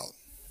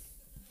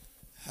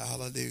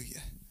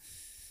Hallelujah.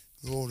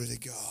 Glory to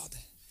God.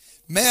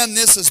 Man,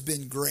 this has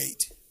been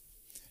great.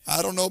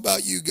 I don't know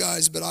about you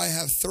guys, but I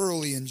have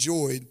thoroughly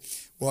enjoyed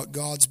what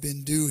God's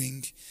been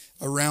doing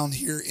around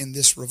here in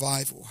this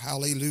revival.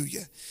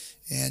 Hallelujah.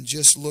 And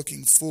just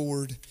looking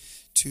forward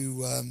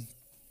to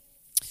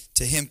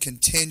Him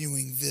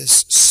continuing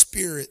this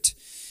spirit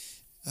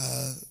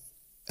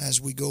as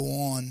we go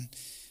on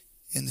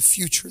in the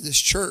future of this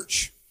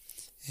church.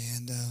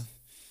 And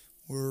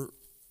we're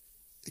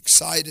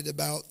excited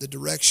about the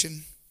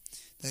direction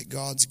that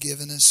God's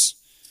given us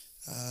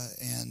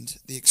and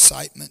the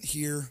excitement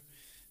here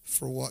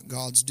for what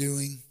God's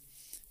doing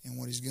and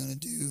what He's going to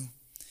do.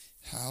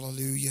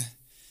 Hallelujah.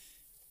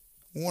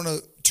 I want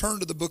to turn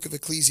to the book of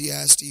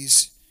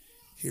Ecclesiastes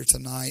here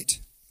tonight.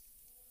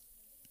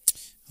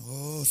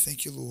 Oh,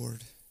 thank you,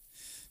 Lord.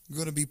 I'm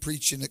going to be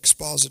preaching an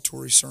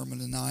expository sermon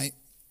tonight.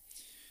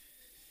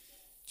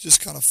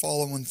 Just kind of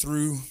following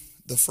through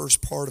the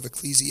first part of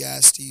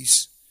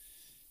Ecclesiastes,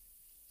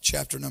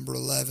 chapter number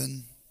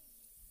 11.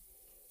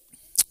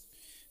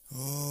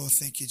 Oh,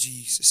 thank you,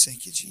 Jesus.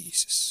 Thank you,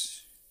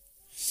 Jesus.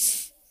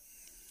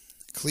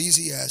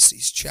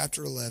 Ecclesiastes,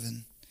 chapter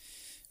 11,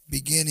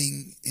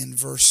 beginning in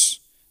verse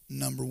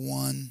number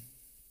 1.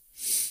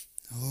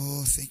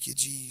 Oh, thank you,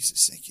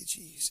 Jesus. Thank you,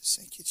 Jesus.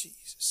 Thank you,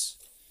 Jesus.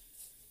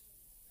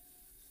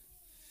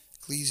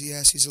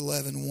 Ecclesiastes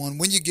 11:1.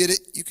 When you get it,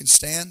 you can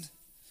stand.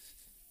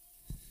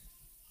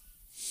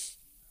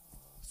 Oh,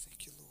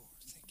 thank you, Lord.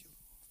 Thank you,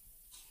 Lord.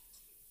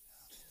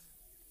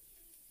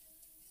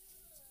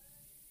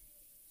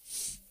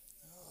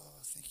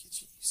 Oh, thank you,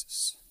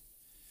 Jesus.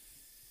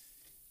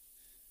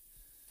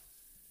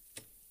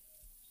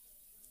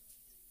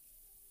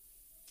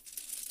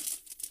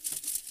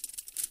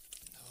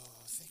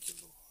 Oh, thank you,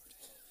 Lord.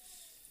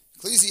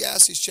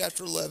 Ecclesiastes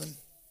chapter 11.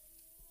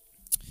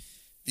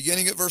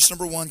 Beginning at verse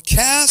number 1,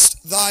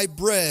 cast thy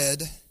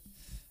bread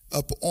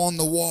upon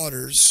the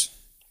waters,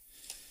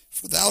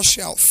 for thou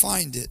shalt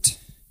find it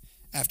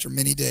after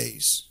many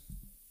days.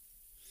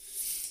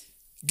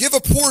 Give a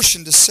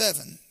portion to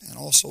 7, and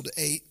also to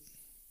 8,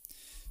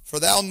 for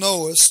thou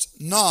knowest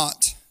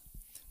not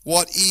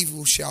what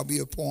evil shall be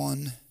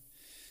upon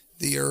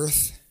the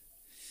earth.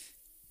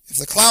 If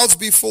the clouds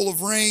be full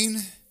of rain,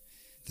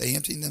 they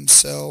empty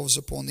themselves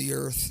upon the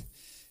earth.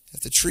 If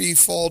the tree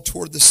fall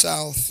toward the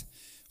south,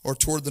 or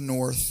toward the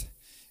north,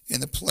 in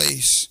the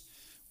place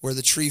where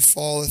the tree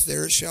falleth,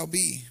 there it shall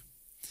be.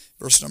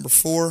 Verse number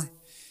 4,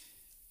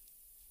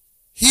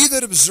 he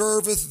that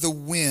observeth the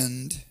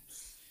wind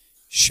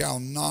shall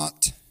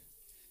not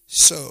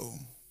sow.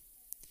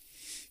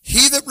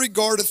 He that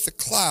regardeth the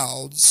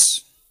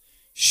clouds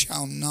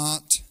shall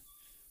not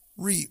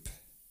reap.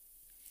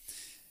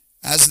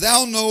 As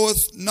thou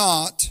knowest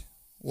not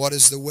what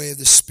is the way of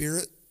the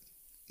Spirit,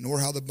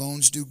 nor how the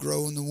bones do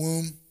grow in the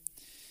womb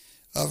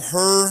of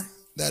her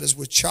that is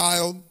with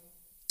child,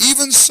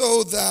 even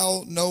so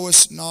thou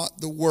knowest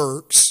not the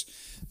works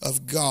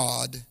of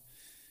God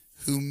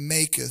who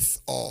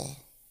maketh all.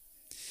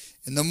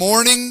 In the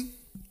morning,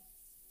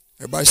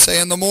 everybody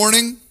say in the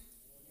morning.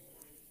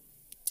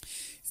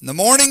 In the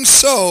morning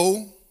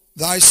sow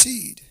thy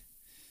seed.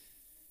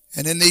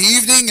 And in the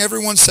evening,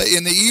 everyone say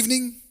in the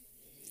evening.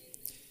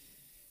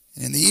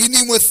 And in the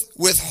evening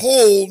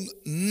withhold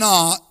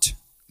not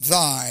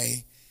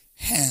thy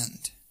hand.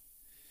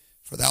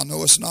 For thou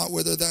knowest not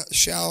whether thou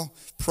shalt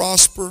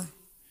prosper,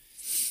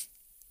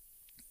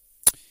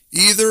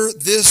 either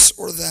this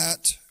or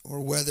that, or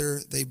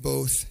whether they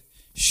both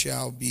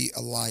shall be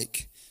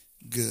alike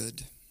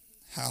good.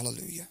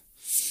 Hallelujah.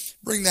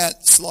 Bring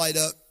that slide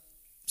up,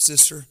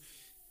 sister.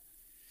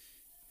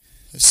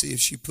 Let's see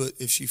if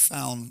she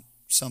found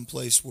some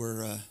place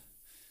where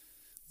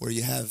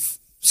you have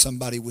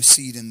somebody with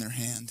seed in their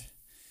hand.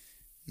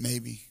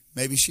 Maybe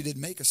she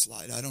didn't make a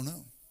slide. I don't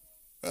know.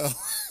 Oh,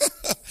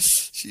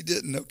 she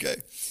didn't. Okay.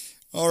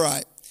 All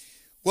right.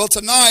 Well,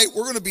 tonight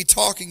we're going to be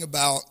talking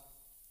about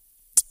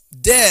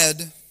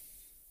dead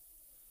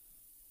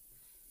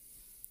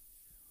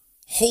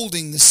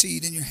holding the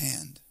seed in your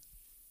hand.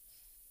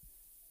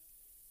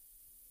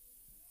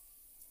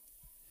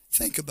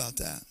 Think about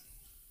that.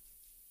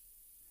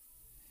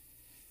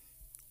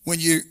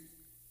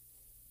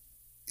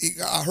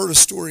 I heard a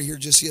story here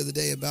just the other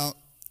day about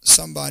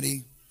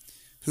somebody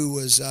who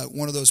was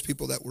one of those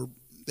people that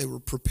were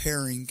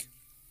preparing,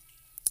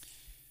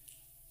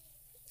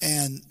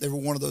 and they were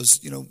one of those,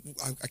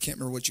 I can't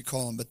remember what you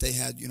call them, but they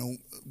had,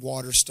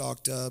 water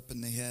stocked up,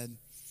 and they had,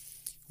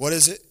 what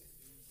is it?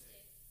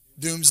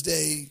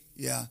 Doomsday.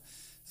 Yeah.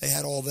 They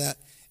had all that,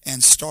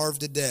 and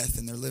starved to death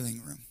in their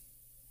living room.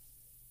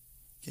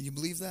 Can you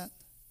believe that?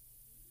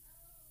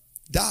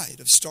 Died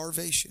of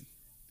starvation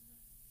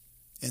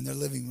in their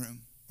living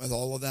room with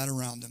all of that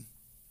around them.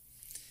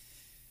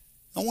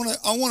 I want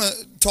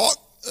to talk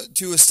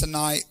to us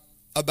tonight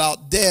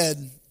about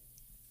dead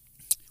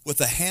with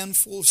a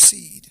handful of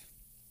seed.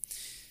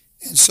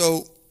 And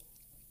so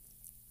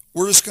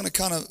we're just going to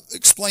kind of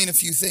explain a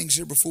few things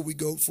here before we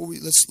go.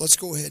 Let's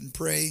go ahead and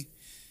pray,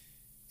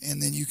 and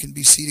then you can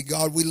be seated.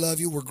 God, we love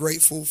you. We're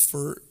grateful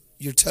for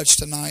your touch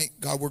tonight.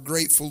 God, we're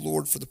grateful,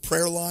 Lord, for the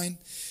prayer line.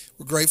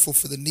 We're grateful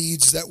for the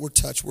needs that were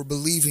touched. We're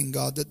believing,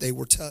 God, that they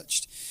were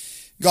touched.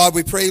 God,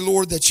 we pray,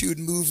 Lord, that you would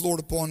move, Lord,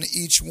 upon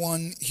each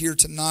one here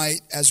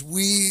tonight as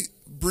we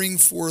bring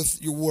forth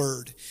your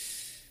word.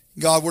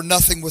 God, we're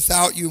nothing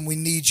without you, and we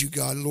need you,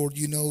 God. Lord,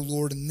 you know,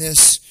 Lord, in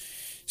this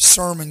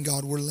sermon,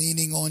 God, we're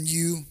leaning on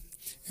you,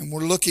 and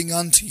we're looking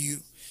unto you.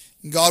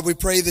 And God, we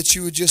pray that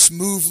you would just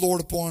move,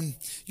 Lord, upon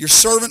your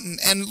servant,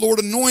 and Lord,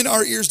 anoint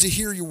our ears to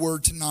hear your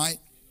word tonight,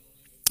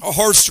 our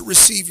hearts to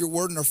receive your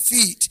word, and our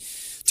feet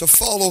to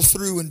follow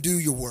through and do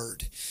your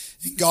word.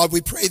 And God,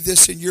 we pray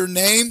this in your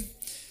name.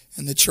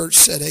 And the church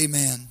said,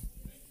 amen.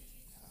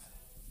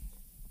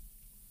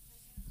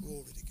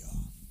 Glory to God.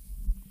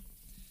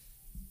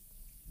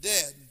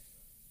 Dead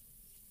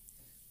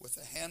with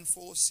a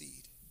handful of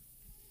seed.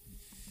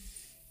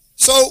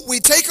 So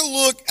we take a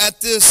look at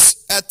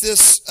this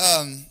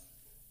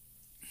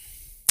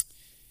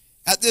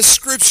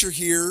scripture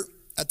here,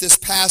 at this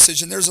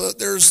passage, and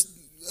there's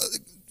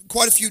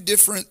quite a few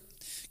different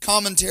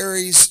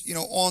commentaries,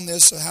 on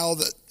this, how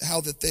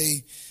that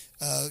they,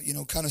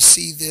 kind of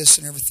see this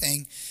and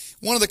everything.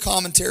 One of the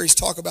commentaries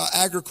talk about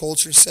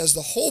agriculture, says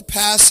the whole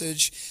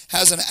passage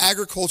has an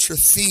agriculture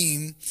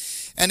theme,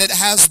 and it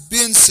has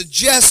been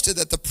suggested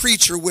that the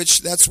preacher,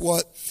 which that's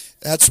what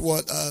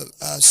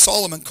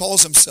Solomon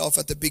calls himself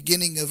at the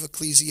beginning of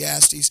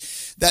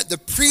Ecclesiastes, that the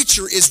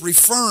preacher is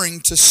referring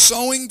to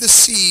sowing the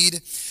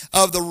seed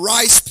of the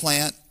rice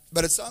plant,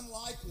 but it's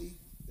unlikely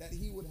that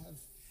he would have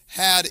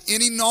had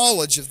any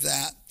knowledge of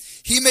that.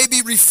 He may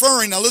be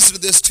referring, now listen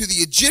to this, to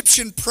the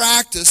Egyptian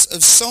practice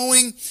of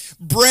sowing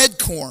bread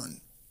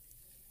corn.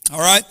 All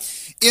right?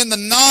 In the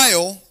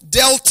Nile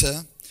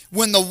Delta,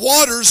 when the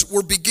waters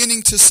were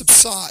beginning to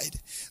subside,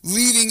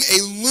 leaving a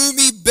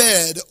loomy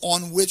bed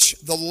on which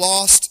the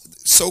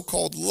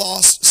so-called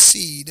lost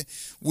seed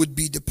would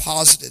be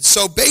deposited.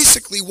 So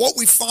basically what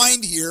we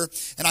find here,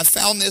 and I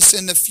found this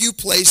in a few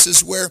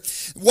places, where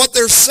what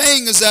they're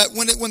saying is that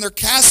when they're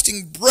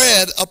casting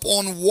bread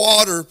upon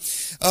water,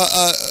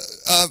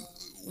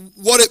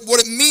 what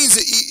it means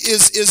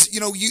is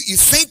you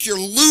think you're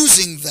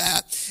losing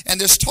that,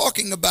 and it's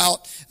talking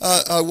about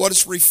what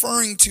it's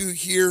referring to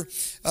here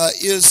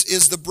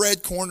is the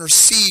bread corn or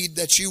seed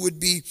that you would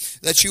be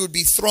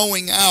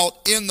throwing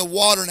out in the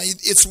water. Now,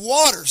 it's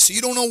water, so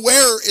you don't know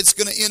where it's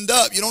going to end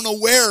up. You don't know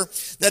where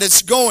that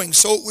it's going.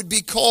 So it would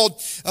be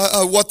called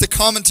what the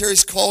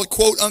commentaries call,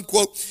 quote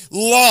unquote,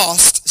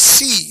 lost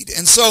seed.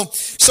 And so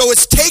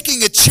it's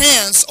taking a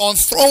chance on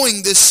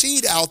throwing this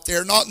seed out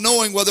there, not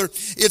knowing whether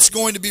it's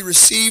going to be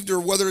received or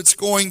whether it's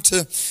going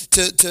to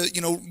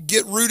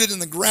get rooted in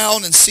the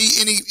ground and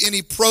see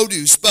any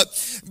produce. But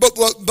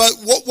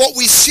what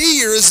we see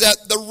here is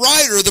that the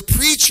writer, the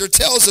preacher,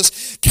 tells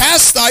us,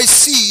 cast thy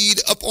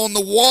seed upon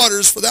the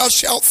waters, for thou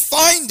shalt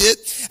find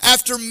it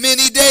after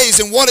many days.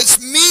 And what it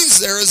means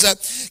there is that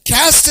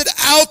cast it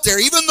out there,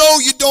 even though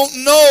you don't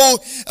know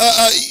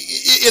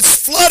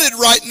it's flooded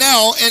right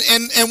now,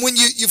 and when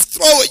you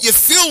throw it, you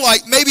feel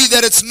like maybe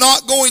that it's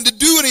not going to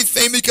do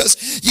anything because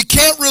you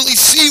can't really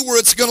see where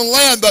it's going to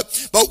land. But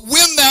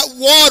when that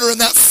water and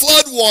that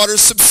flood water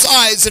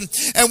subsides, and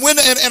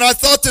I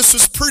thought this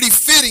was pretty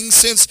fitting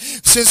since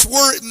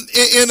we're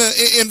in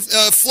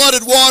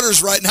flooded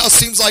waters right now.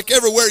 Seems like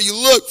everywhere you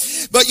look.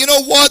 But you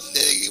know what?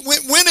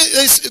 When it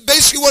is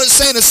basically what it's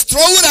saying is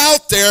throw it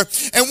out there,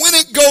 and when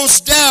it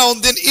goes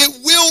down, then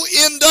it will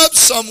end up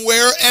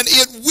somewhere, and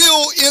it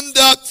will end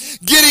up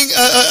getting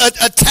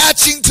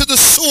attaching to the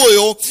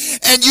soil,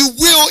 and you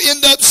will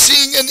end up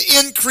seeing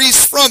an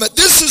increase from it.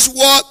 This is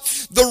what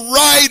the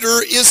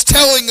writer is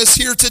telling us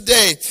here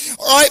today.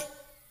 All right?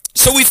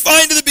 So we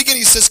find in the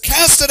beginning, he says,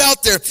 cast it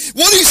out there.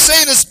 What he's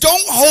saying is,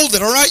 don't hold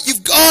it, all right?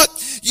 You've got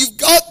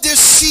this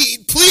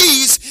seed.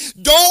 Please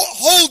don't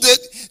hold it.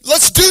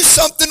 Let's do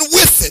something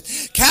with it.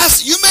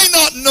 You may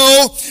not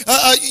know,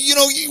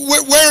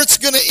 where it's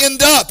going to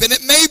end up. And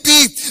it may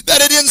be that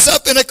it ends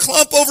up in a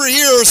clump over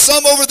here or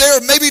some over there,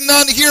 maybe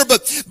none here,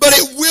 but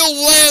it will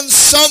land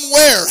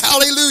somewhere.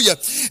 Hallelujah.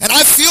 And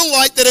I feel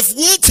like that if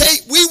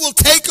we will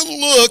take a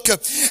look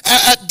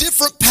at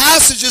different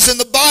passages in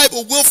the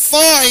Bible, we'll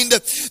find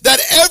that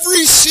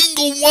every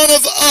single one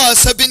of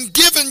us have been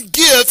given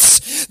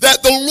gifts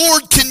that the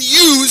Lord can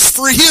use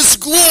for His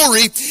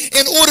glory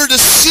in order to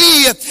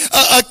see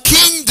a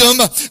kingdom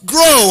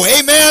grow.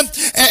 Amen.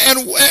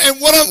 And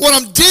what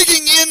I'm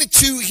digging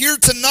into here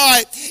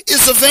tonight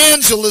is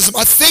evangelism.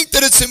 I think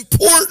that it's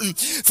important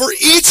for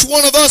each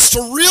one of us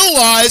to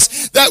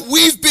realize that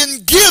we've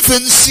been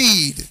given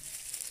seed.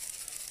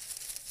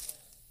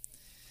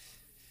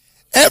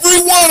 Every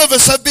one of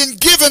us have been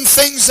given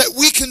things that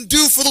we can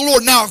do for the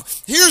Lord. Now,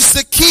 here's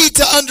the key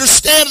to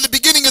understand at the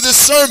beginning of this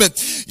sermon.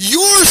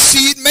 Your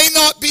seed may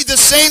not be the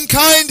same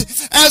kind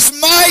as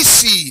my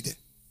seed.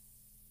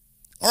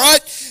 All right?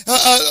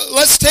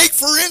 let's take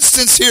for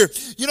instance here.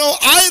 You know,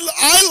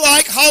 I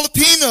like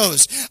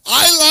jalapenos.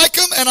 I like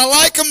them, and I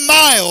like them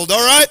mild,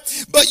 all right?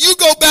 But you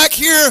go back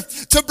here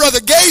to Brother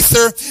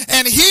Gaither,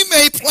 and he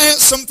may plant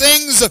some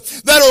things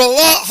that are a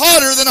lot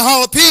hotter than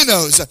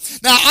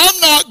jalapenos. Now, I'm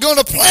not going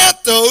to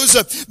plant those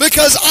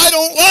because I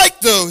don't like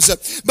those.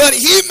 But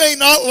he may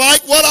not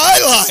like what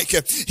I like.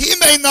 He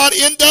may not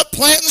end up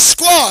planting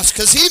squash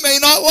because he may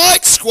not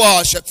like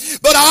squash.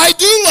 But I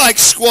do like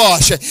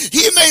squash.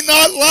 He may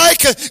not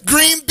like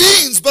green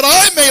beans, but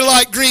I may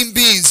like green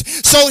beans.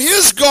 So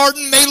his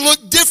garden may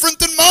look different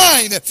than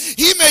mine.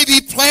 He may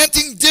be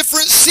planting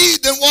different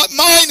seed than what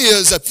mine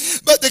is.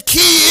 But the key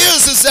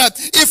is that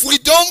if we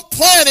don't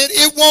plant it,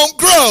 it won't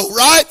grow,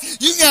 right?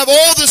 You can have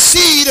all the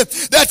seed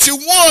that you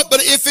want,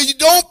 but if you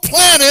don't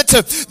plant it,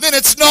 then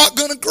it's not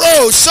going to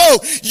grow. So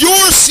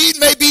your seed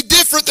may be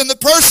different than the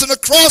person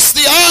across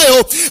the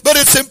aisle, but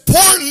it's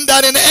important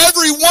that in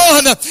every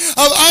one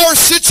of our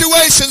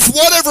situations,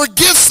 whatever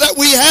gifts that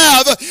we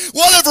have,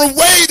 whatever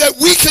way that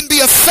we can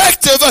be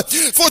effective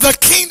for the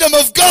kingdom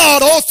of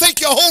God, oh,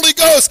 thank you, Holy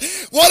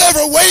Ghost,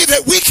 whatever way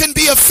that we can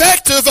be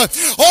effective,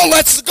 oh,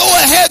 let's go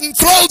ahead and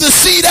throw the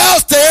seed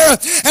out there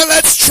and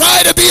let's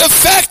try to be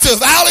effective.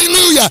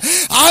 Hallelujah.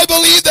 I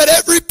believe that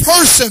every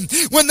person,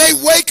 when they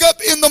wake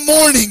up in the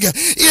morning,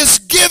 is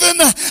given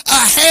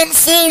a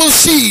handful of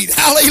seed.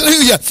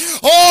 Hallelujah.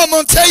 Oh, I'm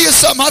going to tell you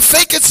something. I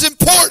think it's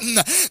important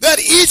that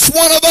each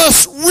one of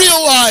us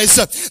realize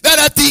that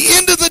at the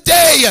end of the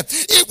day,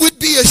 it would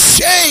be a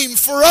shame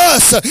for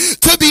us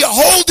to be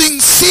holding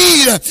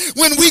seed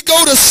when we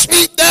go to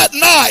sleep that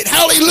night.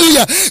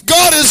 Hallelujah.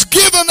 God has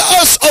given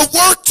us a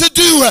work to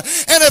do,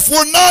 and if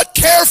we're not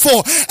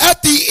careful,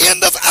 at the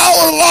end of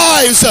our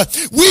lives,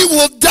 we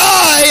will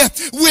die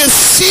with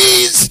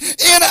seeds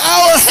in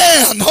our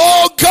hand.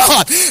 Oh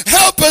God,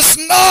 help us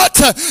not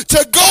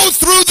to go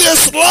through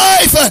this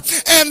life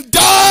and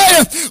die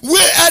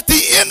at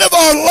the end of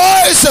our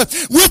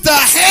lives with a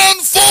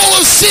handful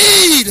of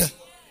seed.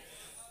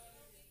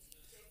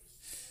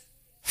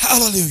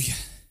 Hallelujah.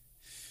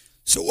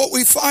 So what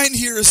we find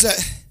here is that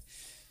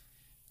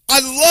I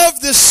love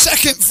this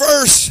second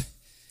verse.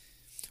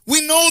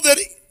 We know that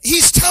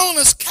he's telling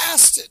us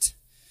cast it.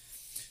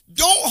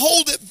 Don't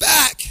hold it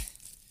back,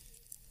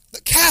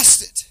 but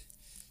cast it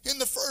in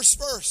the first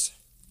verse.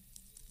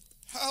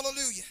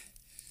 Hallelujah.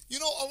 You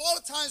know, a lot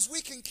of times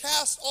we can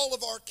cast all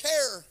of our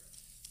care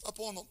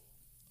upon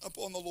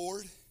the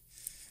Lord,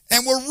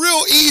 and we're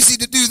real easy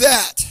to do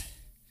that.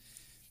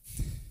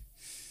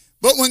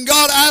 But when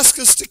God asks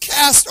us to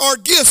cast our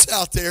gifts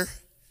out there,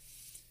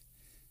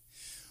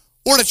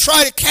 or to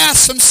try to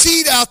cast some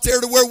seed out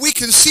there to where we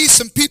can see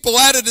some people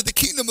added to the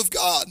kingdom of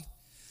God,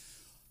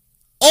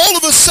 all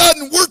of a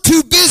sudden we're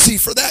too busy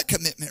for that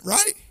commitment,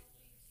 right?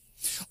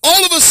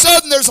 All of a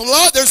sudden there's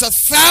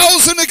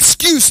 1,000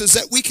 excuses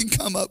that we can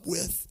come up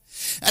with.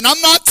 And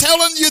I'm not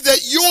telling you that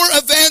your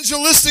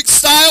evangelistic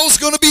style is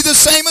going to be the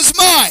same as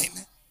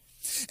mine.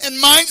 And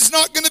mine's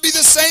not going to be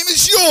the same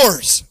as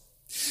yours.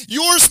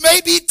 Yours may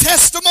be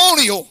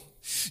testimonial.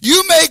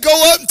 You may go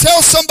up and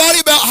tell somebody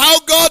about how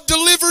God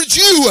delivered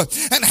you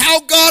and how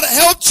God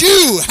helped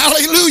you.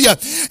 Hallelujah.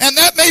 And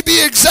that may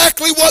be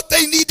exactly what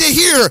they need to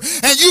hear.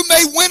 And you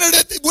may win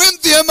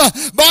them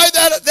by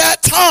that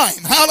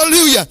time.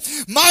 Hallelujah.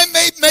 Mine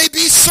may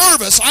be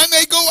service. I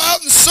may go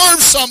out and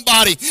serve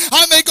somebody.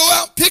 I may go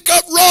out and pick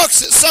up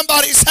rocks at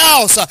somebody's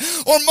house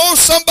or mow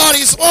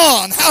somebody's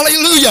lawn.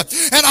 Hallelujah.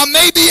 And I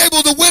may be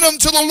able to win them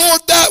to the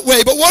Lord that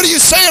way. But what are you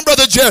saying,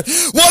 Brother Jared?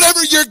 Whatever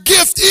your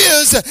gift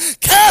is,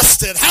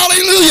 cast it.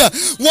 Hallelujah.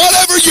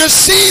 Whatever your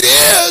seed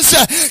is,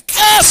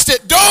 cast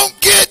it.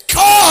 Don't get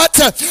caught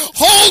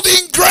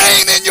holding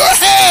grain in your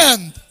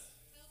hand.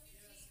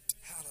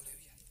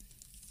 Hallelujah.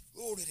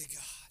 Glory to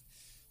God.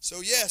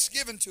 So yes,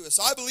 given to us.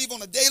 I believe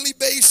on a daily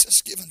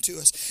basis, given to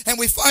us. And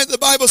we find the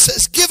Bible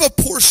says, give a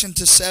portion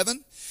to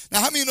 7.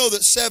 Now, how many know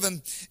that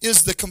 7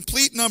 is the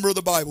complete number of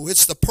the Bible?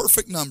 It's the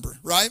perfect number,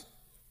 right?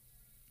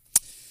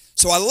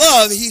 So I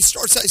love, he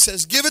starts out, he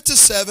says, give it to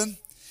 7.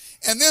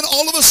 And then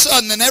all of a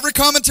sudden, and every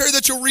commentary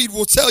that you'll read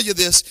will tell you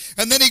this,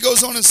 and then he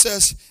goes on and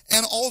says,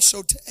 and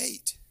also to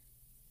 8.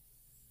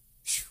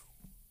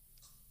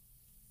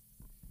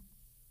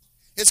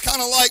 It's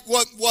kind of like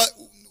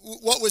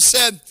what was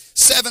said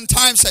 7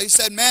 times. He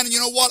said, man, you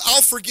know what?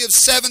 I'll forgive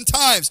 7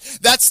 times.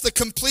 That's the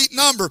complete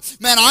number.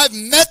 Man, I've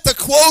met the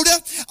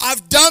quota.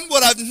 I've done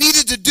what I've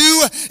needed to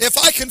do. If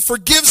I can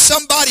forgive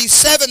somebody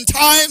 7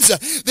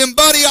 times, then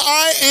buddy,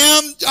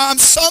 I'm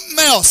something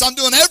else. I'm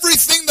doing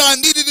everything that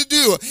I needed to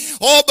do.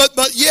 Oh,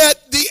 but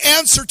yet the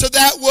answer to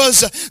that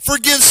was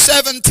forgive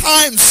 7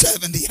 times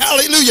 70.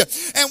 Hallelujah.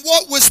 And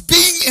what was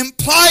being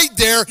implied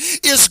there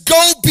is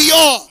go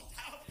beyond.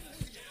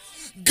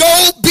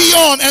 Go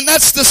beyond. And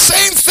that's the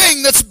same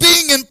thing that's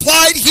being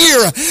implied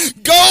here.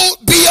 Go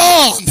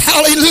beyond.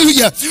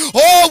 Hallelujah.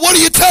 Oh, what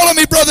are you telling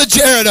me, Brother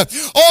Jared?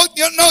 Oh,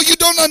 you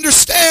don't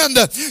understand.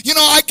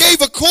 I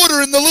gave a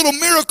quarter in the little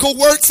miracle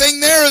work thing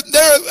there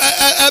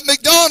at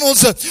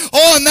McDonald's.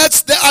 Oh, and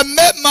I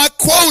met my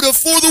quota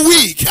for the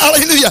week.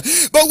 Hallelujah.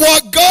 But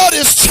what God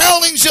is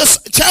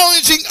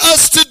challenging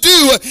us to do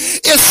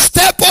is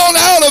step on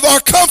out of our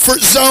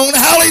comfort zone.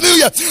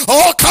 Hallelujah.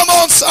 Oh, come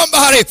on,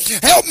 somebody.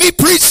 Help me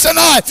preach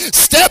tonight.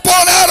 Step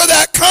on out of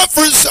that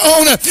comfort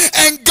zone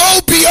and go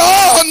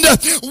beyond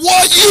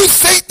what you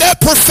think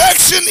that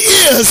perfection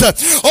is.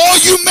 Oh,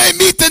 you may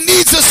meet the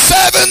needs of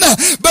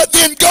 7, but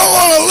then go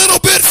on a little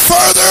bit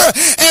further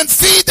and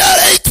feed that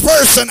 8th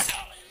person.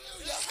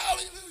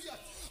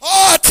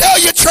 Oh, I tell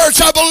you,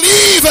 church, I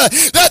believe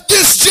that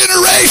this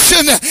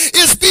generation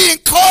is being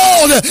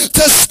called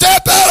to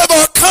step out of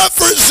our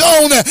comfort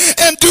zone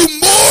and do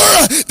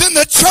more than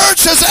the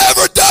church has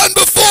ever done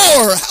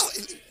before.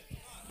 Hallelujah.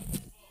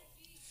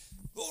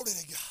 Glory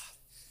to God.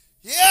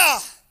 Yeah.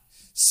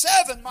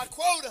 7, my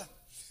quota.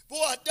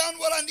 Boy, I've done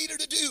what I needed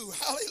to do.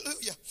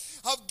 Hallelujah.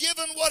 I've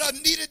given what I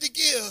needed to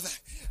give.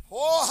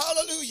 Oh,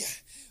 hallelujah.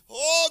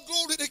 Oh,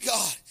 glory to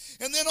God.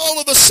 And then all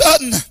of a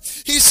sudden,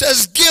 he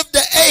says, give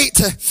to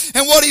 8.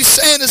 And what he's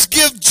saying is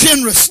give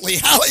generously.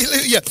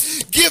 Hallelujah.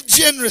 Give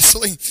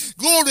generously.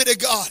 Glory to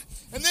God.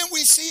 And then we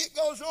see it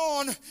goes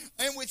on,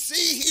 and we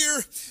see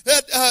here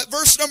that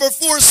verse number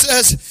 4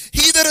 says,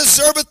 he that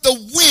observeth the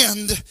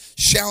wind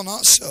shall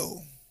not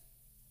sow.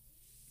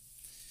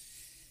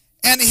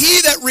 And he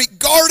that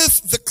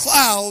regardeth the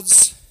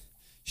clouds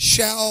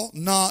shall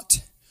not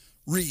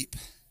reap.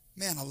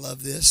 Man, I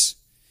love this.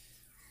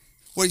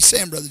 What are you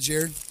saying, Brother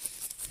Jared?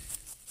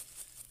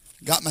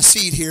 Got my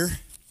seed here.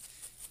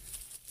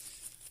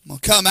 I'm going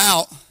to come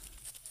out.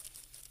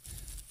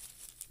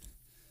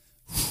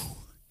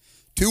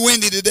 Too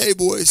windy today,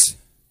 boys.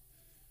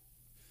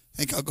 I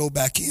think I'll go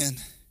back in.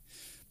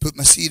 Put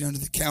my seed under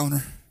the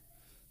counter.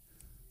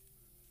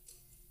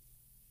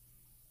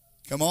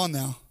 Come on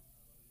now.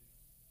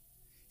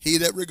 He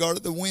that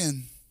regardeth the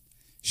wind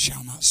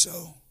shall not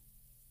sow.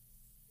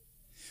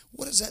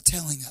 What is that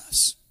telling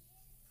us?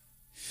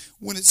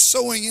 When it's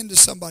sowing into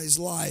somebody's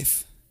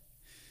life,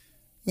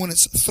 when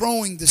it's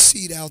throwing the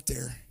seed out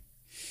there,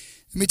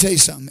 let me tell you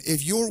something.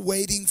 If you're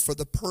waiting for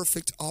the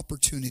perfect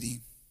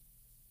opportunity,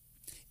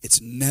 it's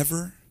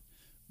never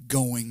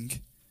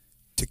going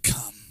to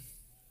come.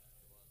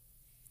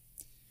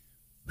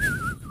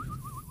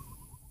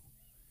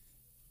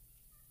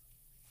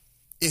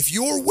 If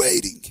you're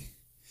waiting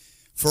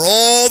for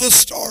all the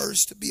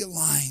stars to be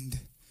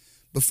aligned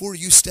before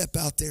you step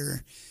out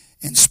there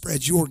and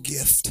spread your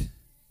gift,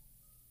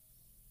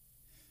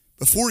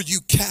 before you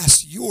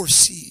cast your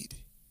seed,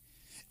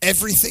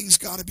 everything's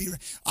got to be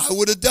right. I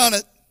would have done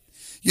it.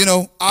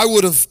 I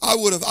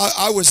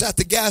was at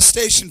the gas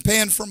station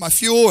paying for my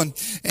fuel,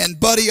 and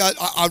buddy,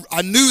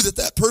 I knew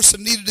that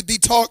person needed to be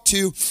talked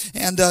to,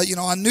 and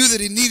I knew that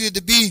he needed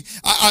to be.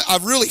 I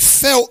really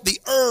felt the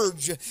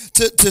urge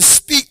to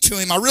speak to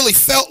him. I really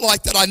felt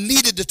like that I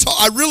needed to talk.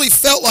 I really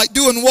felt like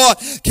doing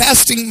what?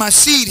 Casting my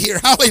seed here.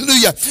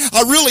 Hallelujah.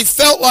 I really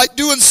felt like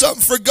doing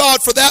something for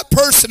God, for that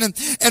person,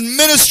 and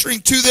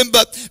ministering to them,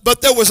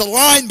 but there was a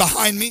line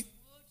behind me.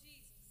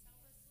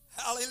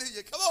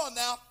 Hallelujah. Come on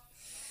now.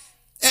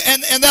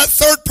 And that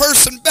third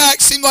person back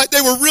seemed like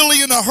they were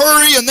really in a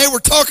hurry, and they were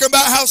talking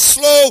about how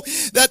slow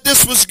that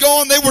this was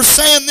going. They were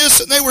saying this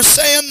and they were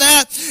saying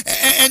that.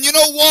 And you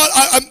know what?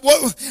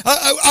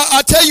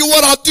 I tell you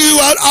what I'll do.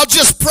 I'll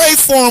just pray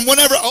for them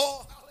whenever.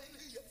 Oh,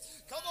 hallelujah.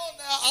 Come on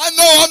now. I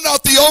know I'm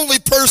not the only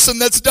person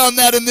that's done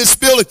that in this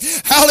building.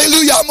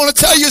 Hallelujah. I'm going to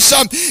tell you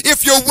something.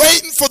 If you're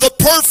waiting for the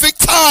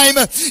perfect time,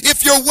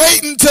 if you're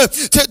waiting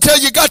till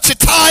you got your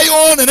tie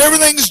on and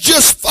everything's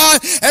just fine,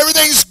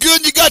 everything's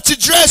good, you got your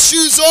dress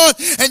shoes on,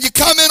 and you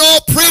come in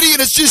all pretty,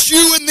 and it's just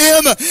you and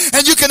them,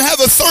 and you can have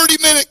a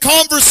 30-minute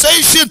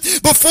conversation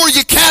before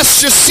you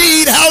cast your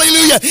seed.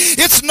 Hallelujah.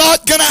 It's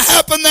not going to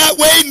happen that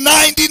way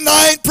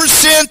 99%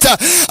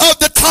 of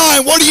the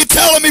time. What are you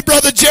telling me,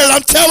 Brother Jared?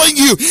 I'm telling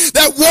you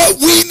that what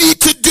we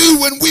need to do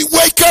when we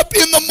wake up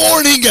in the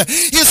morning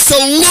is to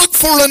look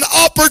for an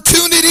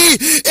opportunity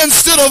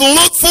instead of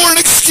look for an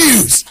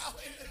excuse.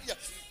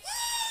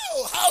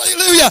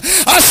 Hallelujah.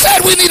 I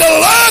said we need to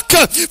look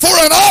for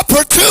an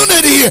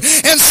opportunity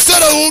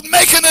instead of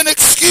making an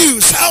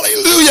excuse.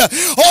 Hallelujah.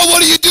 Oh, what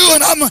are you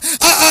doing? I'm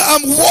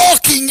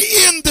walking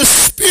in the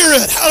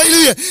Spirit.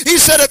 Hallelujah. He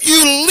said if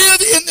you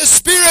live in the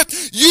Spirit,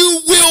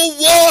 you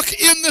will walk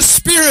in the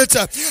Spirit.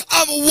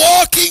 I'm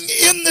walking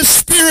in the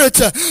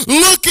Spirit,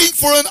 looking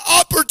for an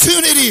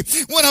opportunity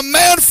when a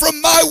man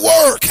from my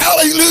work,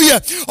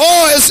 hallelujah,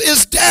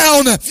 is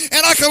down,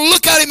 and I can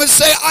look at him and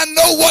say, I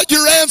know what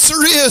your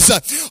answer is.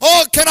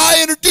 Oh, can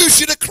I introduce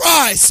you to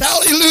Christ?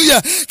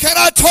 Hallelujah. Can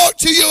I talk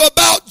to you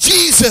about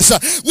Jesus?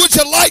 Would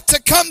you like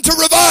to come to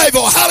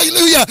revival?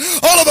 Hallelujah.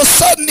 All of a a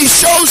sudden he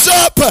shows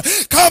up,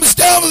 comes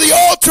down to the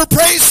altar,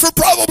 prays for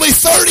probably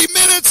 30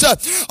 minutes.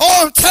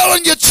 Oh, I'm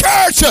telling you,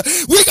 church,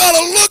 we got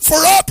to look for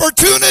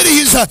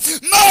opportunities,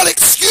 not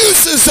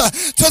excuses,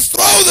 to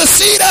throw the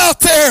seed out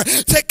there,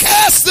 to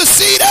cast the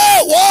seed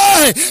out.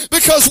 Why?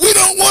 Because we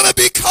don't want to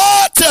be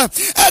caught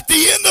at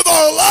the end of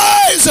our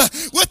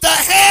lives with a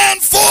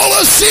handful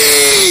of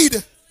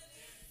seed.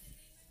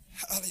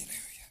 Hallelujah.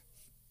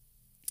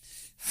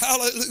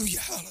 Hallelujah.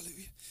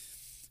 Hallelujah.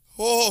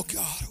 Oh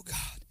God, oh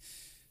God.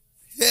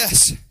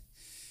 Yes.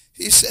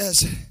 He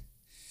says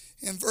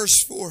in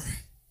verse 4,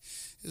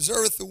 as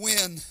earth the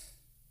wind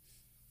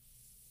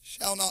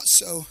shall not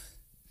sow.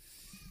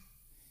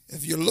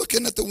 If you're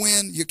looking at the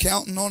wind, you're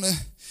counting on the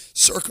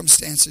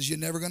circumstances. You're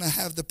never going to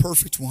have the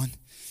perfect one.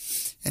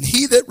 And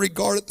he that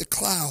regardeth the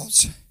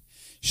clouds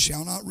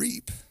shall not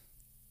reap.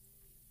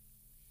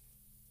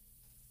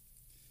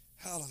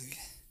 Hallelujah.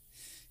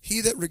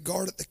 He that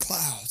regardeth the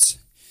clouds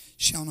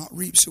shall not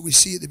reap. So we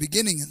see at the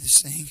beginning of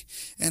this thing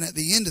and at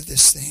the end of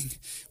this thing,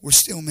 we're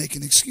still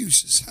making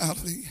excuses.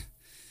 Hallelujah.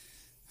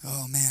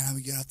 Oh man, how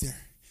we get out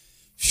there.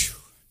 Whew.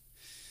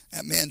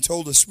 That man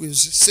told us we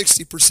was a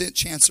 60%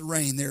 chance of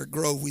rain there at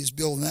Grove. We was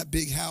building that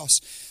big house.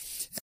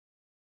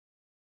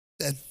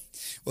 And said,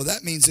 well,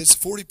 that means it's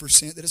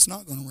 40% that it's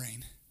not going to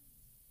rain.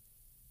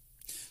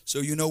 So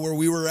you know where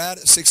we were at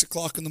 6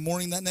 o'clock in the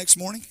morning that next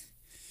morning?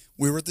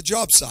 We were at the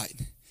job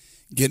site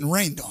getting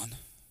rained on.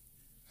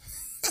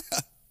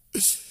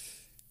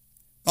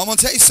 I'm going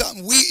to tell you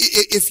something.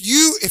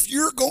 If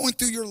you're going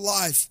through your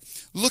life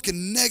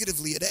looking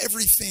negatively at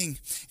everything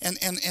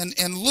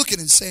and looking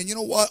and saying, you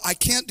know what, I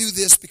can't do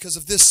this because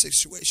of this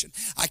situation.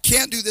 I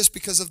can't do this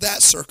because of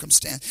that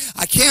circumstance.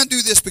 I can't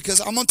do this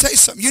because, I'm going to tell you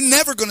something. You're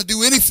never going to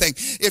do anything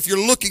if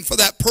you're looking for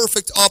that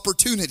perfect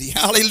opportunity.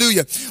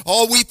 Hallelujah.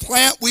 All we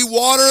plant, we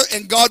water,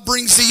 and God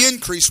brings the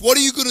increase. What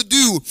are you going to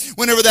do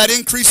whenever that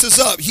increase is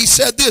up? He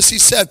said this. He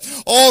said,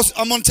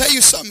 I'm going to tell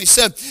you something. He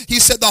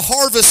said, the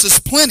harvest is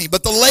plenty,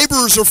 but the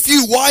laborers are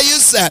few. Why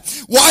is that?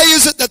 Why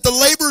is it that the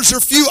laborers are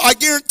few? I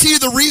guarantee you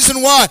the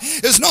reason why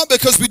is not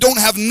because we don't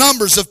have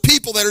numbers of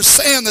people that are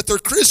saying that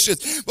they're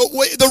Christians, but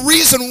the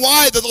reason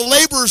why that the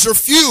laborers are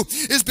few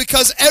is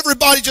because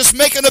everybody just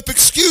making up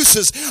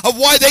excuses of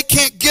why they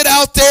can't get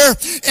out there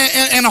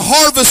and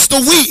harvest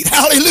the wheat.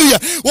 Hallelujah.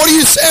 What are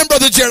you saying,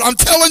 Brother Jared? I'm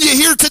telling you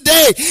here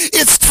today,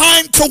 it's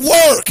time to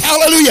work.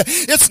 Hallelujah.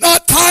 It's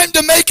not time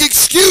to make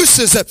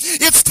excuses.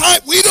 It's time.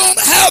 We don't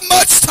have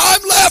much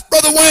time left,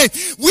 Brother Wayne.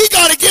 We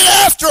got to get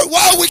after it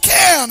while we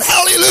can.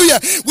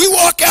 Hallelujah. We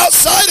walk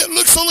outside, it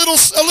looks a little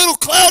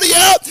cloudy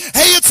out.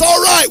 Hey, it's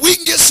all right. We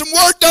can get some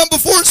work done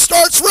before it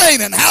starts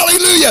raining.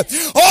 Hallelujah.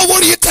 Oh,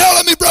 what are you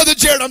telling me, Brother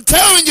Jared? I'm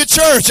telling you,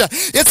 church,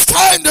 it's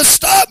time to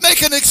stop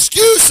making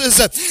excuses,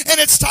 and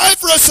it's time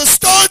for us to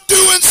start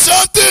doing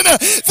something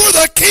for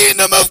the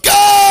kingdom of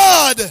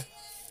God.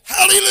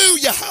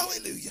 Hallelujah.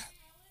 Hallelujah.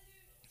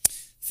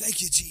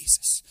 Thank you,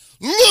 Jesus.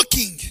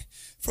 Looking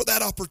for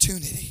that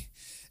opportunity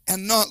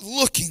and not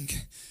looking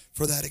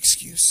for that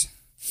excuse.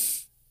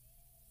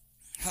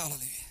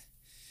 Hallelujah.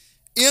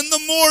 In the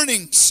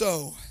morning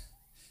sow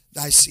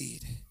thy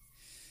seed,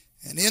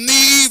 and in the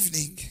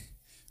evening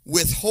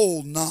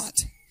withhold not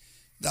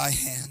thy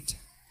hand.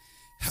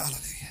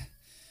 Hallelujah.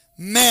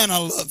 Man, I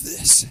love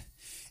this.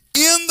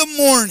 In the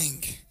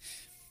morning.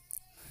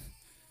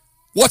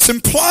 What's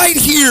implied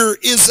here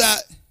is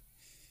that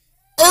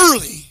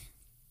early.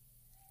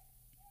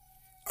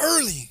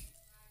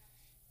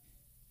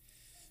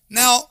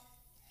 Now,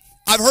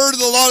 I've heard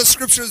a lot of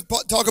scriptures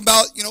talk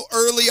about,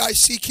 early I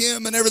seek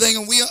him and everything,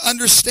 and we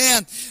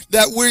understand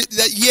that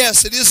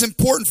yes, it is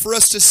important for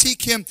us to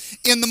seek him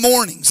in the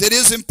mornings. It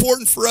is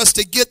important for us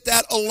to get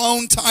that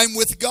alone time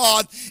with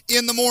God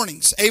in the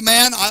mornings.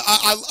 Amen.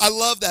 I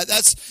love that.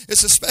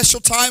 It's a special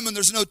time when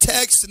there's no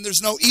text and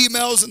there's no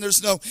emails and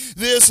there's no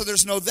this and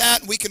there's no that,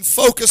 and we can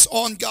focus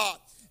on God.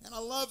 I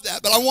love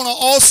that, but I want to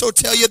also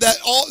tell you that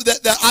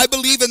that I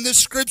believe in this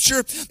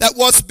scripture that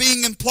what's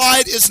being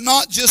implied is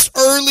not just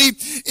early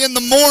in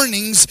the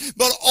mornings,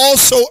 but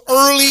also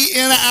early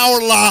in our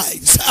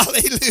lives.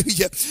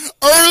 Hallelujah.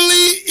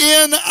 Early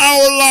in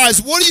our lives.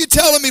 What are you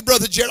telling me,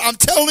 Brother Jared? I'm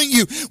telling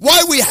you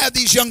why we have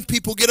these young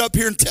people get up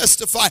here and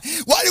testify.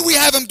 Why do we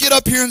have them get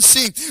up here and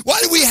sing?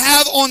 Why do we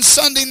have on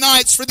Sunday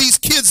nights for these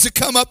kids to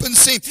come up and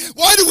sing?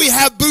 Why do we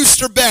have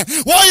booster band?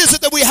 Why is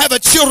it that we have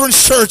a children's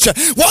church?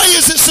 Why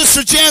is it,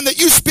 Sister Jan, that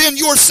you spend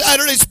your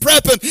Saturdays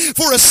prepping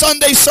for a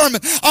Sunday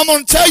sermon? I'm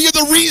going to tell you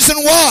the reason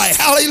why.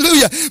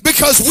 Hallelujah.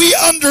 Because we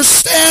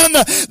understand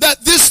that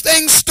this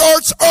thing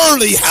starts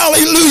early.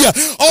 Hallelujah.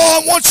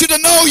 Oh, I want you to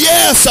know,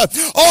 yes.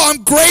 Oh,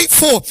 I'm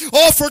grateful.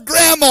 Oh, for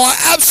Grandma.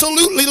 I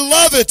absolutely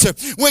love it.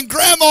 When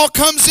Grandma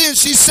comes in,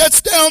 she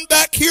sits down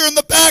back here in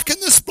the back in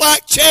this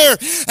black chair,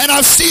 and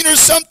I've seen her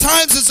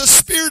sometimes as the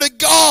Spirit of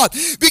God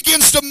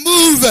begins to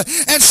move,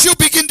 and she'll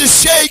begin to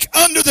shake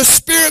under the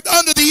Spirit,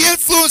 under the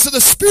influence of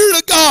the Spirit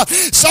of God.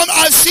 God.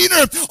 I've seen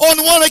her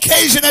on one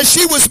occasion as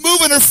she was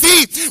moving her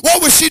feet.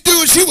 What was she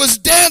doing? She was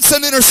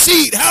dancing in her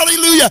seat.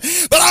 Hallelujah.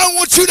 But I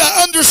want you to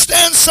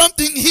understand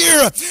something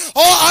here.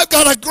 Oh, I've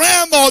got a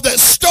grandma that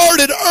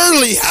started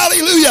early.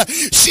 Hallelujah.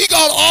 She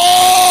got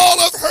all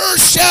of her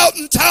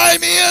shouting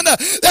time in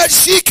that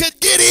she could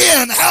get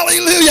in.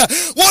 Hallelujah.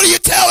 What are you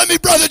telling me,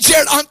 Brother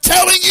Jared? I'm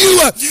telling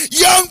you,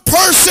 young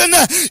person,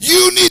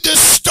 you need to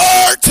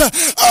start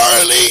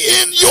early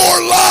in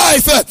your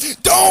life.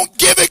 Don't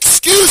give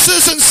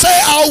excuses and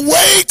say, I'll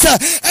wait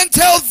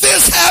until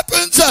this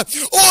happens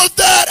or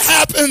that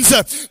happens.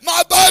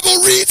 My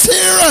Bible reads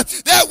here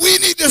that we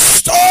need to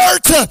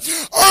start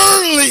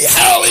early.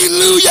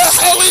 Hallelujah,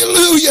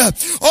 hallelujah.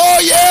 Oh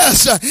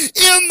yes,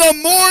 in the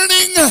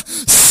morning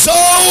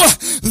sow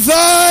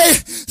thy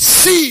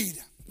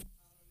seed.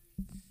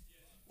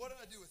 What did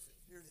I do with it?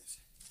 Here it is.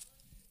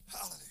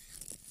 Hallelujah.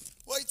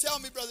 What are you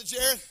telling me, Brother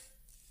Jared?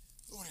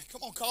 Lord,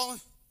 come on,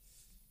 Colin.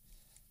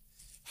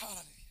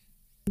 Hallelujah.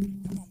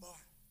 Come on, boy.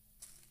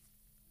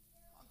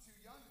 I'm too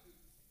young to do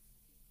this.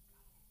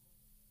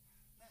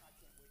 Man, I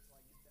can't wait till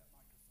I get that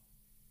microphone.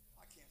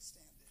 I can't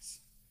stand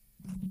this.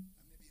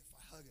 Maybe if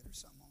I hug it or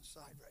something on the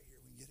side right here,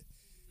 we can get it.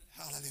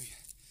 Hallelujah.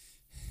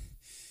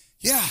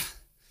 Yeah.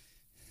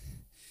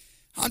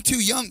 I'm too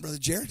young, Brother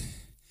Jared.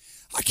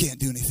 I can't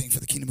do anything for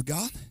the kingdom of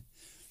God.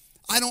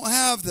 I don't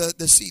have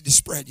the seed to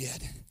spread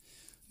yet.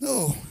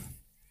 No.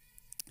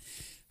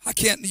 I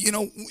can't,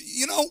 whenever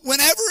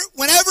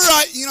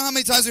I, how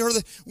many times I heard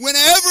that?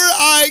 Whenever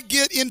I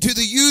get into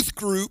the youth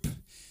group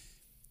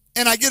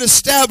and I get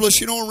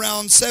established,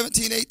 around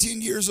 17,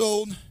 18 years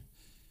old,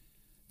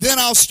 then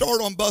I'll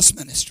start on bus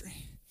ministry.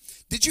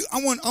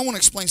 I want to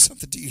explain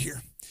something to you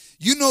here.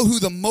 You know who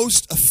the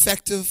most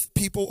effective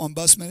people on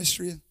bus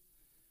ministry is?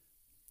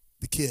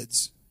 The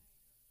kids.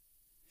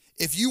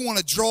 If you want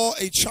to draw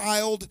a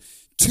child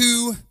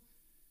to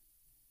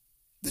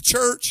the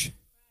church,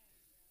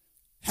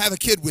 have a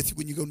kid with you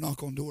when you go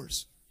knock on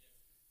doors.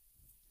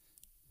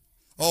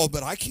 Oh,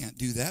 but I can't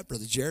do that,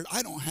 Brother Jared.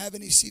 I don't have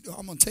any seed.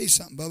 I'm going to tell you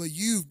something, Bubba.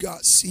 You've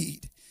got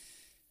seed.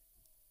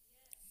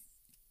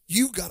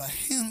 You've got a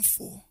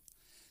handful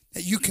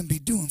that you can be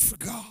doing for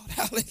God.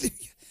 Hallelujah.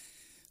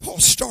 Oh,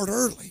 start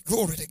early.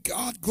 Glory to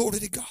God. Glory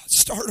to God.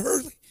 Start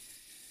early.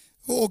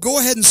 Oh, go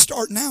ahead and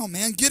start now,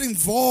 man. Get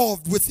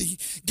involved with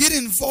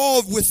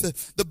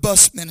the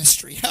bus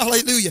ministry.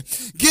 Hallelujah.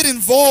 Get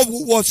involved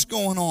with what's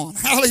going on.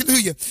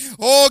 Hallelujah.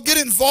 Oh, get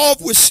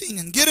involved with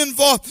singing. Get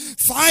involved.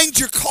 Find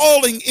your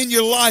calling in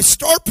your life.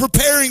 Start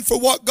preparing for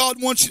what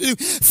God wants you to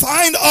do.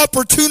 Find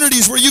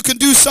opportunities where you can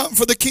do something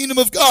for the kingdom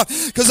of God.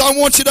 Because I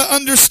want you to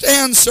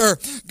understand, sir,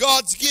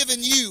 God's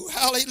given you,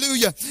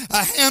 hallelujah,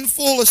 a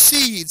handful of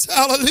seeds.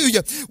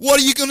 Hallelujah. What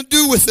are you going to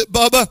do with it,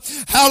 Bubba?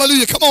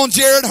 Hallelujah. Come on,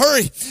 Jared,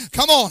 hurry.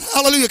 Come on,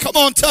 hallelujah. Come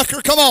on,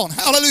 Tucker. Come on,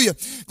 hallelujah.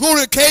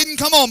 Glory to Caden.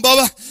 Come on,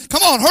 Bubba.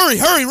 Come on,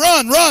 hurry,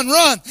 run.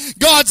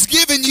 God's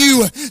given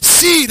you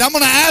seed. I'm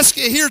going to ask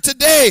you here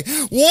today,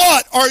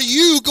 what are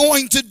you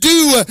going to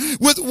do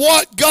with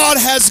what God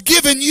has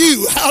given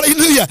you?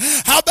 Hallelujah.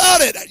 How about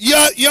it,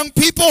 young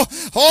people?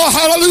 Oh,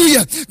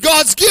 hallelujah.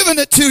 God's given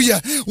it to you.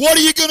 What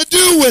are you going to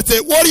do with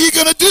it? What are you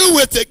going to do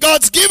with it?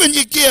 God's given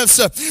you gifts.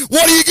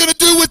 What are you going to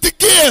do with the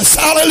gifts?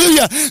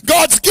 Hallelujah.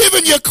 God's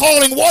given you a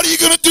calling. What are you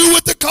going to do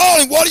with the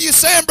calling? What are you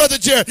saying, Brother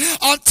Jared?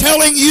 I'm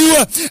telling you,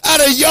 at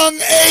a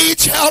young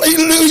age,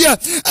 hallelujah,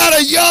 at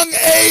a young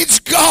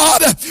age,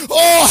 God,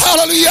 oh,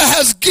 hallelujah,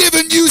 has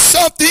given you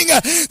something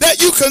that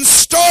you can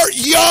start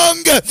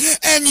young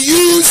and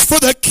use for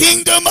the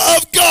kingdom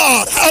of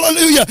God.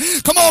 Hallelujah.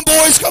 Come on,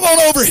 boys, come on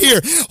over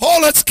here. Oh,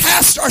 let's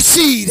cast our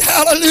seed.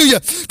 Hallelujah.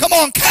 Come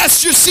on,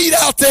 cast your seed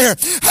out there.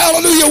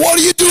 Hallelujah. What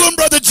are you doing,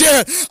 Brother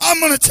Jared? I'm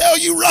going to tell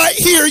you right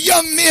here,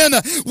 young men,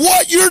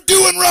 what you're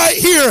doing right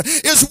here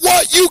is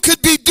what you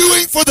could be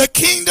doing for the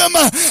kingdom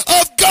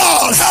of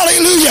God.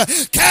 Hallelujah.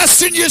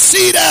 Casting your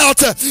seed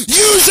out,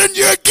 using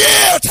your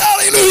gift.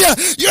 Hallelujah.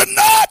 You're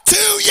not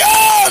too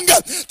young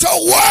to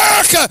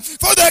work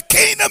for the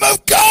kingdom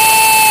of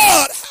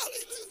God.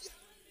 Hallelujah.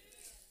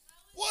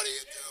 What are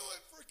you doing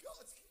for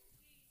God's kingdom?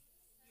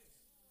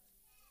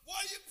 Why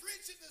are you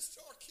preaching this to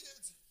our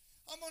kids?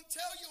 I'm going to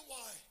tell you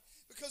why.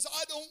 Because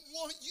I don't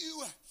want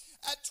you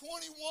at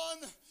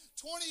 21,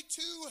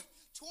 22,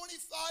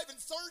 25, and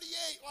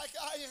 38 like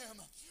I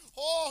am.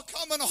 Oh,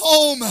 coming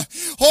home,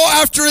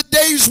 oh, after a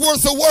day's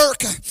worth of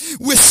work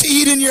with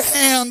seed in your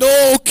hand.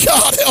 Oh,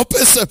 God, help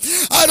us.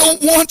 I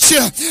don't want you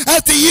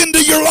at the end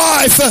of your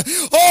life,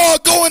 oh,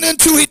 going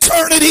into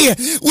eternity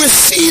with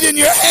seed in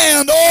your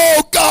hand.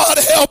 Oh, God,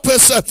 help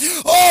us.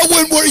 Oh,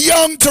 when we're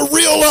young to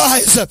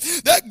realize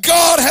that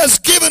God has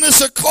given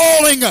us a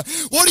calling.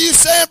 What are you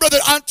saying,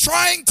 brother? I'm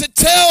trying to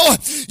tell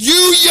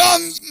you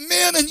young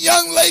men and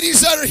young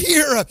ladies that are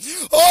here,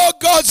 oh,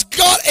 God's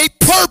got a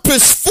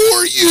purpose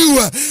for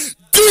you.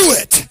 Do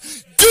it.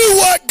 Do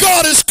what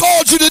God has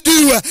called you to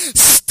do.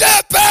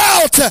 Step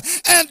out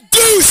and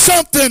do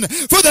something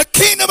for the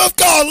kingdom of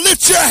God.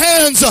 Lift your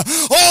hands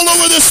all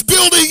over this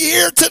building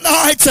here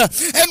tonight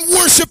and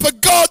worship a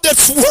God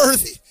that's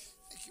worthy.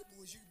 Thank you,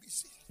 boys. You can be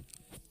seated.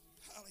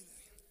 Hallelujah.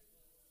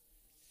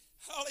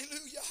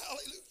 Hallelujah,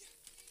 hallelujah,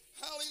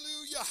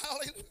 hallelujah,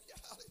 hallelujah,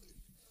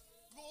 hallelujah.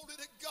 Glory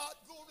to God,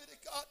 glory to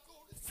God,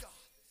 glory to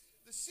God.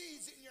 The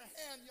seed's in your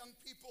hand, young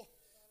people.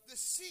 The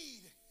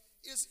seed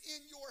is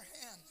in your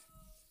hand.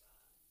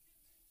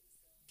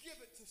 Give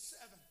it to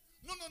 7.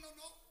 No.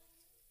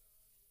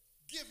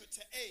 Give it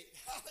to 8.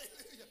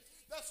 Hallelujah.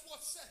 That's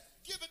what's said.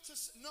 Give it to,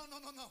 no.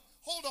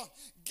 Hold on.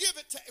 Give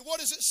it to,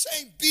 what is it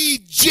saying? Be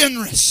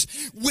generous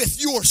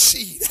with your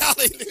seed.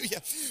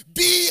 Hallelujah.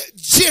 Be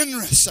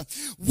generous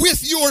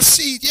with your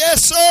seed.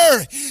 Yes,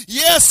 sir.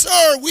 Yes,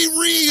 sir. We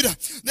read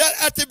that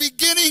at the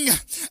beginning,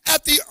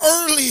 at the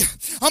early,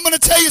 I'm going to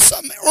tell you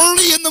something.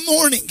 Early in the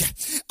morning,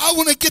 I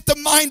want to get the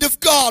mind of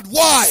God.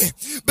 Why?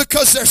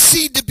 Because there's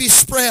seed to be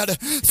spread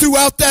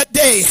throughout that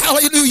day.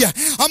 Hallelujah.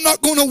 I'm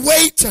not going to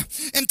wait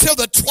until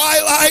the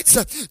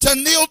twilights to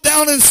kneel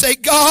down and say,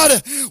 God,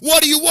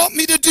 what do you want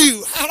me to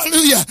do?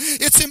 Hallelujah.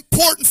 It's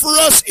important for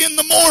us in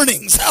the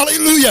mornings,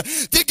 hallelujah,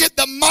 to get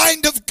the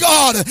mind of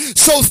God.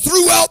 So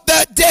throughout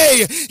that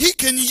day, He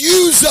can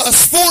use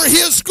us for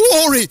His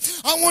glory.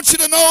 I want you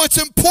to know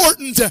it's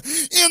important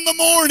in the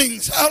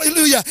mornings.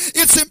 Hallelujah.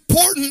 It's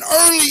important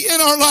early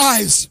in our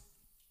lives.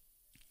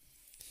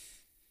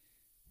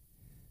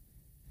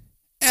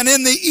 And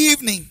in the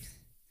evening,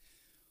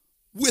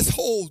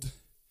 withhold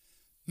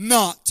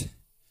not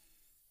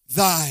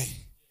thy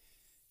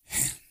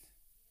hand.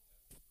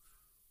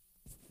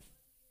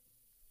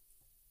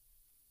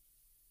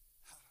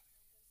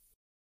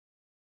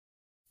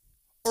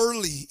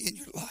 Early in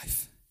your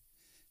life,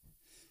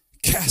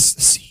 cast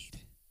the seed.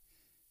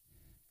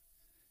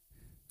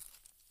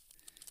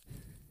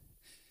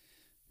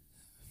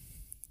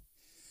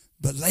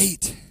 But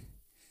late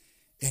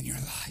in your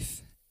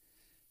life,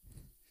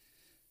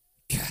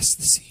 cast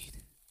the seed.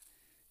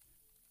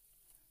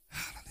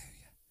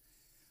 Hallelujah.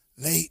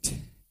 Late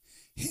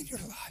in your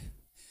life.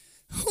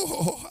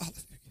 Oh,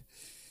 hallelujah.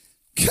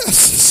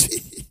 Cast the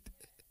seed.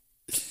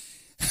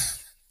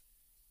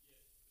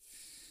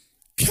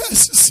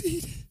 Cast the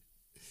seed.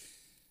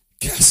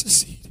 Cast the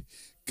seed.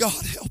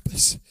 God help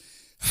us.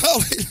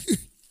 Hallelujah.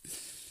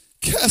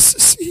 Cast the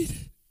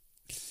seed.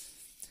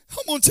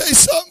 I'm going to tell you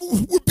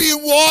something. We're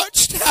being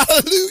watched.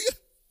 Hallelujah.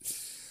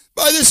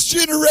 By this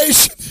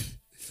generation.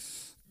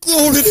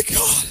 Glory to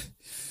God.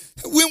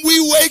 When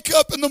we wake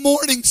up in the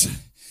mornings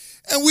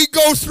and we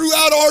go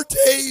throughout our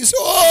days,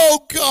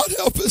 oh, God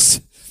help us.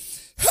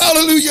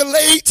 Hallelujah.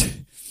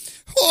 Late.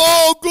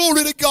 Oh,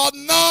 glory to God.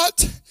 Not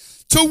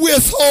to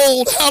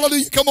withhold.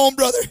 Hallelujah. Come on,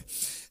 brother.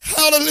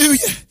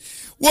 Hallelujah.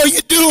 What are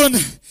you doing?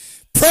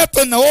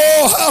 Prepping.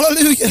 Oh,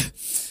 hallelujah.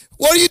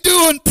 What are you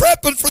doing?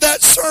 Prepping for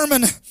that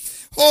sermon.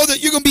 Oh,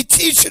 that you're going to be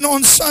teaching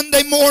on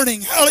Sunday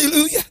morning.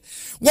 Hallelujah.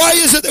 Why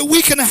is it that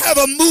we can have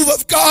a move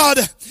of God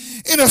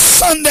in a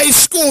Sunday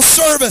school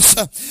service?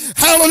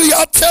 Hallelujah.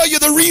 I'll tell you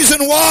the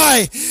reason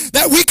why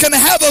that we can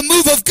have a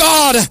move of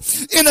God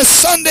in a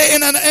Sunday,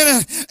 in an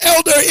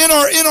elder, in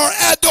our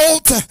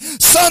adult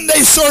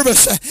Sunday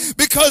service,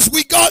 because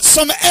we got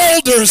some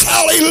elders,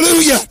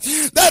 hallelujah,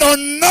 that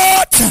are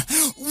not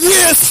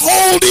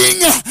withholding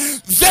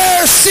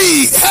their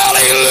seed.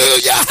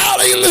 Hallelujah.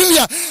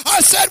 Hallelujah. I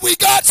said we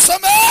got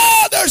some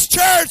elders,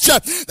 church,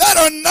 that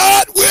are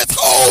not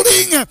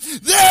withholding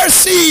their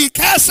seed.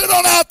 Cast it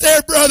on out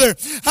there, brother.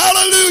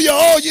 Hallelujah.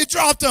 Oh, you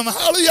dropped them.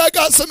 Hallelujah. I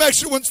got some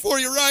extra ones for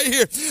you right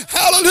here.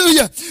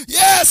 Hallelujah.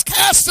 Yes,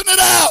 casting it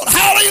out.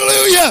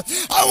 Hallelujah.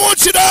 I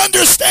want you to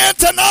understand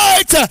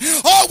tonight,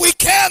 oh, we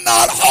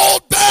cannot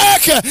hold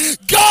back.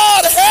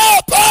 God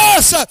help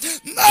us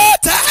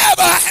not to have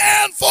a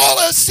handful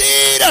of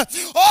seed,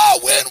 oh,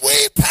 when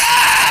we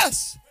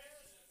pass.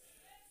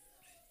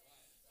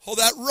 Oh,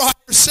 that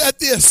writer said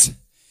this.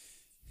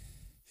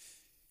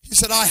 He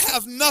said, I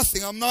have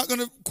nothing. I'm not going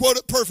to quote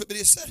it perfect, but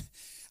he said,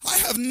 I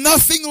have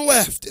nothing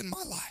left in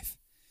my life,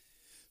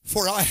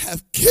 for I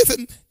have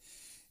given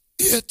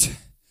it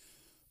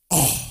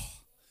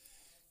all.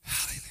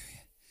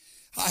 Hallelujah.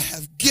 I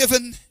have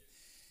given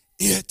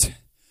it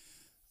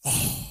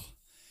all.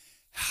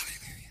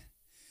 Hallelujah.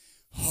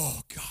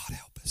 Oh, God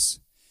help us.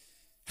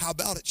 How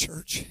about it,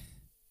 church?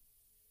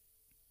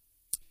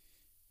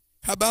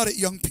 How about it,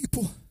 young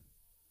people?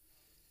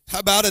 How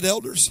about it,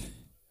 elders?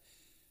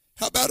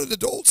 How about it,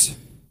 adults?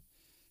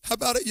 How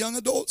about it, young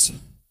adults?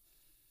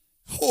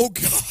 Oh,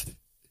 God.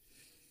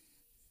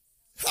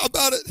 How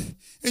about it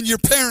in your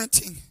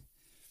parenting?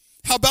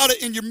 How about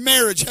it in your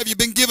marriage? Have you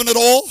been given it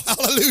all?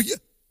 Hallelujah.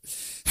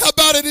 How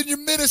about it in your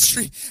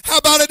ministry? How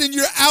about it in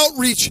your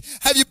outreach?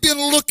 Have you been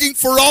looking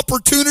for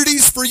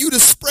opportunities for you to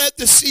spread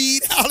the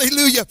seed?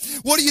 Hallelujah.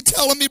 What are you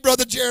telling me,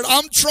 Brother Jared?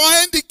 I'm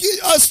trying to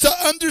get us to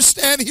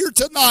understand here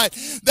tonight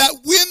that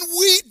when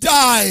we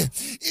die,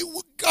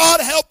 God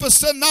help us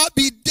to not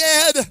be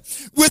dead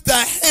with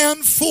a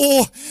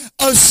handful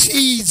of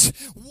seeds.